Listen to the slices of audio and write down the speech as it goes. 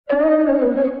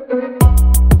But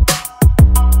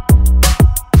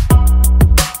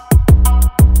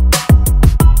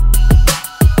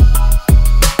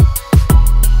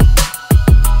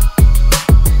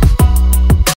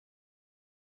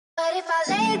if I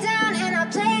lay down and I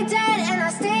play dead and I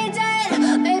stay dead,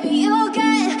 maybe you'll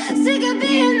get sick of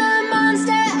being the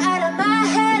monster out of my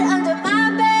head, under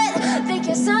my bed. Think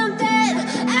you're something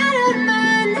out of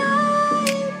my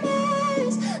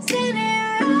nightmares,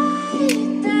 standing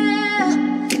right there.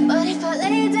 But if I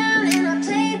lay down and I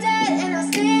play dead and I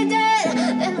stay dead,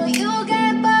 then will you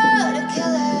get bored of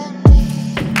killing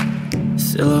me?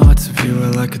 Silhouettes of you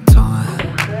are like a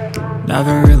taunt.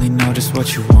 Never really know just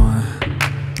what you want.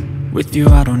 With you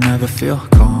I don't ever feel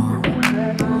calm.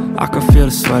 I can feel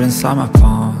the sweat inside my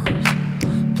palms.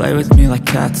 Play with me like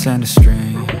cats and a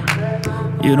string.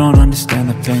 You don't understand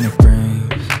the pain it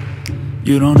brings.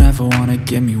 You don't ever wanna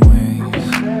give me wings.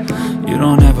 You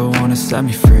don't ever wanna set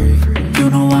me free. You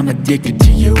know I'm addicted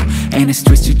to you, and it's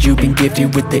twisted, you've been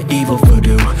gifted with the evil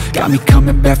voodoo. Got me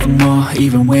coming back for more,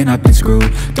 even when I've been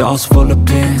screwed. Dolls full of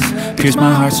pins, pierce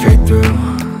my heart straight through.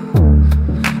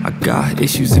 I got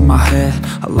issues in my head,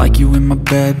 I like you in my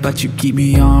bed, but you keep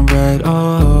me on red.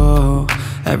 Oh,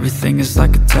 everything is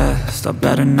like a test, I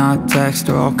better not text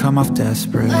or I'll come off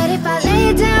desperate. But if I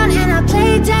lay down and I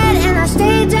play dead and I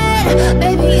stay dead,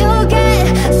 baby you'll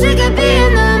get sick of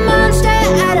being the monster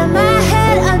out of my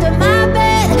head, under my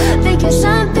bed. Think you're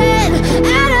something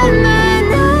out of my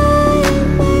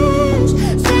nightmares,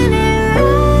 standing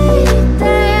right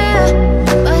there.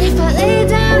 But if I lay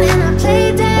down and I play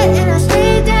dead and I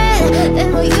stay dead, then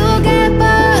will you get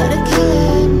bored of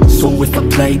killing me? So if I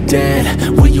play dead,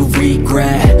 will you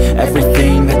regret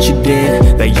everything that you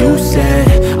did, that you said?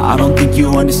 I don't think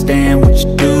you understand what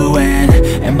you're doing,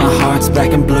 and my heart's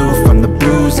black and blue from the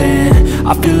bruising.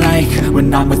 I feel like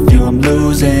when I'm with you I'm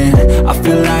losing. I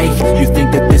feel like you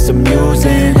think that this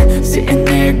amusing, sitting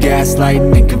there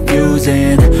gaslighting and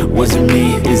confusing. Was it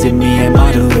me? Is it me? Am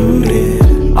I deluded?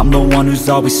 I'm the one who's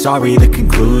always sorry, the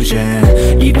conclusion,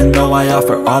 even though I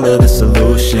offer all of the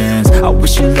solutions. I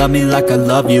wish you loved me like I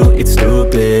love you, it's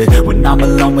stupid. When I'm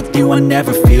alone with you I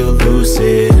never feel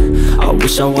lucid. I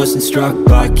wish I wasn't struck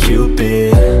by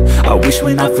Cupid. I wish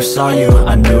when I first saw you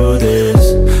I knew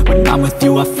this. When I'm with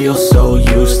you I feel so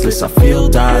useless, I feel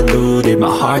diluted, my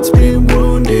heart's been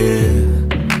wounded.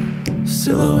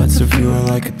 Silhouettes of you are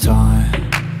like a taunt.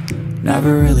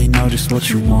 Never really know just what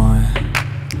you want.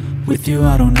 With you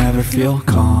I don't ever feel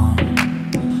calm.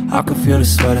 I can feel the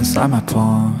sweat inside my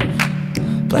palms.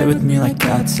 Play with me like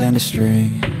cats and a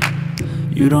string.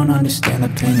 You don't understand the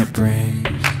pain it brings.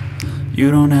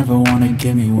 You don't ever wanna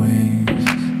give me wings.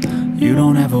 You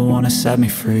don't ever wanna set me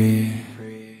free.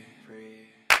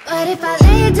 But if I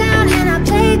lay down and I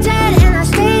play dead and I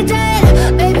stay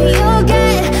dead, baby you'll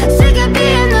get sick of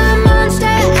being the monster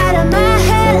out of my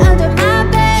head, under my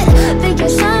bed. Think you're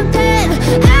something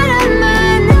out of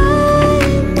my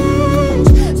nightmares,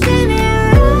 standing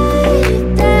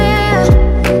right there.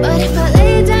 But if I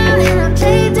lay down and I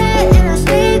play dead and I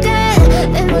stay dead,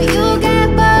 then will you get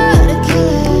bored of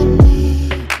killing me?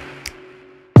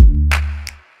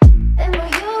 Then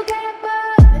will you get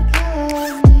bored of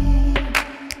killing me?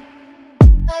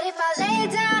 But if I lay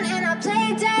down and I play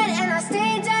dead and I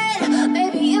stay dead,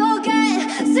 baby you'll get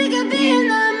sick of being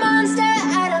the monster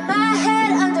out of my head,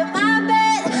 under my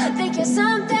bed. Think you're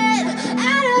something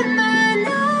out of my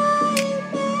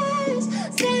nightmares,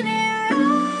 standing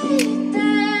right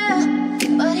there.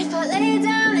 But if I lay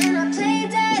down and I play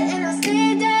dead and I stay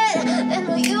dead, then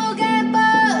will you get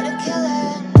bored of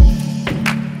killing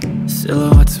me?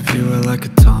 Silhouettes of you are like a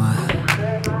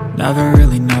taunt. Never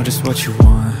really know just what you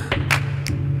want.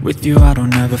 With you I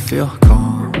don't ever feel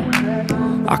calm.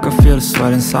 I can feel the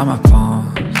sweat inside my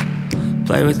palms.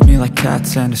 Play with me like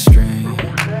cats and a string.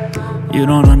 You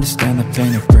don't understand the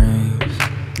pain it brings.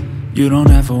 You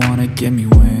don't ever wanna give me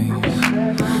wings.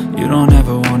 You don't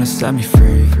ever wanna set me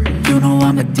free. You know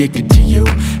I'm addicted to you,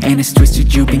 and it's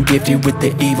twisted, you've been gifted with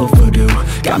the evil voodoo.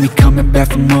 Got me coming back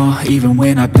for more, even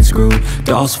when I've been screwed.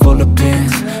 Dolls full of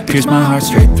pins, pierce my heart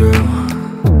straight through.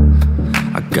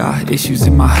 I got issues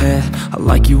in my head, I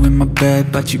like you in my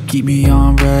bed, but you keep me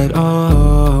on red.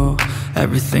 Oh,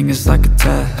 everything is like a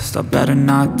test, I better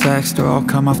not text or I'll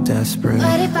come off desperate.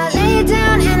 But if I lay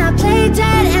down and I play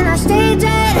dead and I stay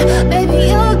dead, baby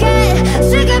you'll get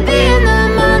sick of being the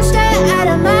monster out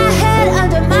of my head,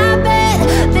 under my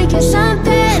bed. Think you're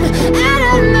something out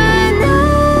of my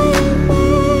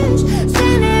nightmares,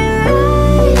 standing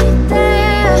right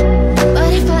there.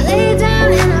 But if I lay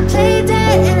down and I play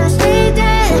dead and I stay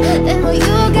dead, then will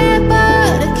you get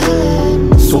bored of killing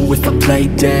me? So if I play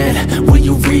dead, will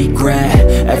you regret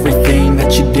everything that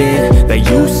that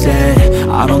you said.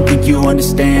 I don't think you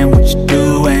understand what you're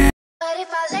doing. But if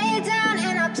I lay down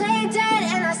and I play dead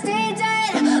and I stay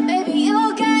dead, maybe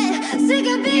you'll get sick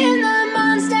of being the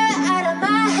monster out of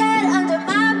my head, under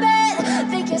my bed.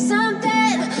 Think you're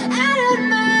something out of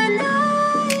my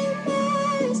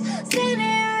nightmares,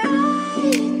 standing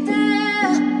right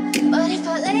there. But if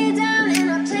I lay down and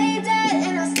I play dead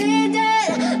and I stay dead,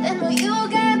 then will you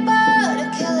get bored of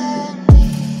killing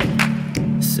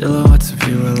me? Silhouettes of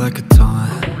you are like a taunt.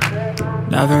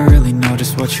 Never really know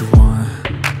just what you want.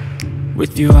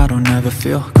 With you I don't ever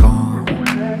feel calm.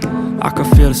 I can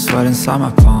feel the sweat inside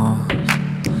my palms.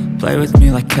 Play with me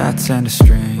like cats and a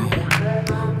string.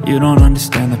 You don't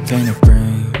understand the pain it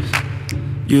brings.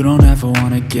 You don't ever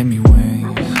wanna give me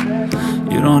wings.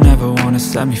 You don't ever wanna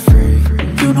set me free.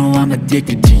 You know I'm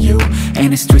addicted to you,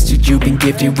 and it's twisted, you've been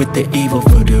gifted with the evil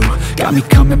voodoo. Got me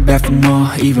coming back for more,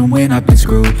 even when I've been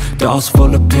screwed. Dolls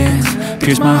full of pins,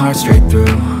 pierce my heart straight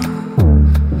through.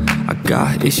 I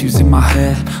got issues in my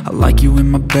head, I like you in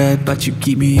my bed, but you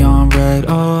keep me on red.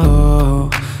 Oh,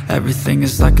 everything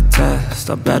is like a test,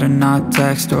 I better not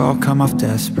text or I'll come off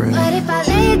desperate. But if I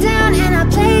lay down and I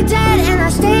play dead and I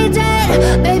stay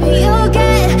dead, baby you'll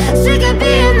get sick of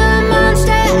being the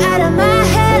monster out of my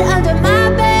head, under my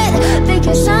bed. Think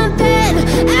you're something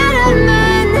out of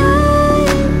my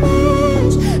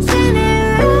nightmares, standing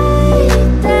right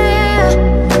there.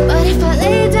 But if I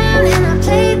lay down and I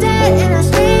play dead and I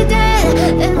stay dead,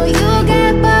 then will you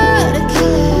get bored of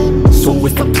killing me? So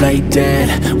if I play dead,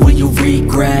 will you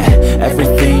regret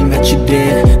everything that you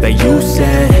did, that you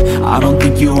said? I don't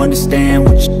think you understand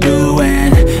what you're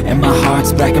doing, and my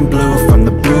heart's black and blue from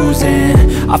the bruising.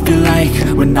 I feel like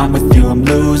when I'm with you I'm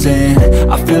losing.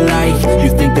 I feel like you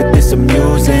think that this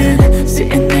amusing,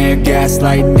 sitting there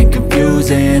gaslighting and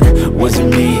confusing. Was it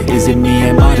me? Is it me?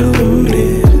 Am I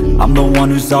deluded? I'm the one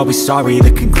who's always sorry,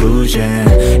 the conclusion,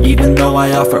 even though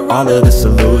I offer all of the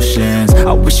solutions.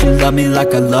 I wish you loved me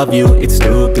like I love you, it's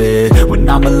stupid. When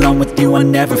I'm alone with you I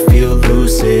never feel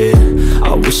lucid.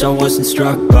 I wish I wasn't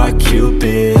struck by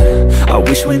Cupid. I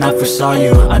wish when I first saw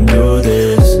you I knew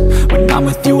this. When I'm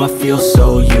with you I feel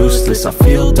so useless, I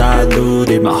feel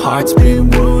diluted, my heart's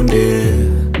been wounded.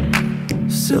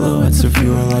 Silhouettes of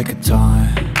you are like a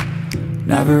taunt.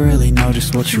 Never really know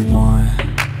just what you want.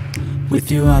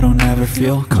 With you I don't ever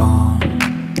feel calm.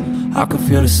 I can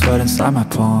feel the sweat inside my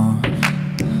palms.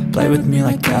 Play with me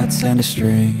like cats and a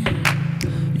string.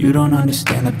 You don't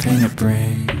understand the pain it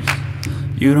brings.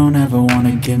 You don't ever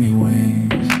wanna give me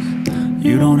wings.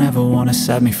 You don't ever wanna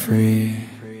set me free.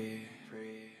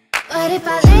 But if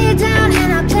I lay down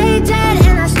and I play dead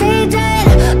and I stay dead,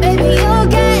 baby you'll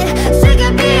get sick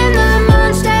of being the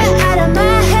monster out of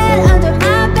my head, under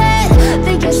my bed.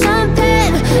 Think you're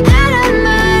something out of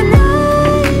my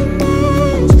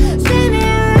nightmares,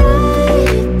 standing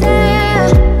right there.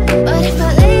 But if I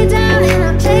lay down and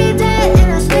I play dead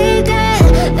and I stay dead,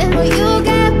 then will you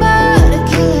get bored of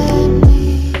killing me?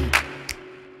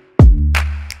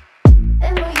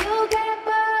 Then will you get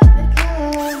bored of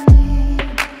killing me?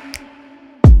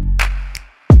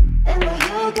 Then will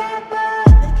you get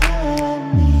bored of killing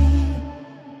me?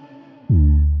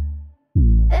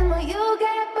 Then will you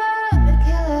get bored of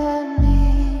killing me?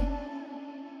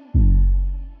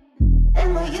 Then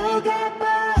will you get bored?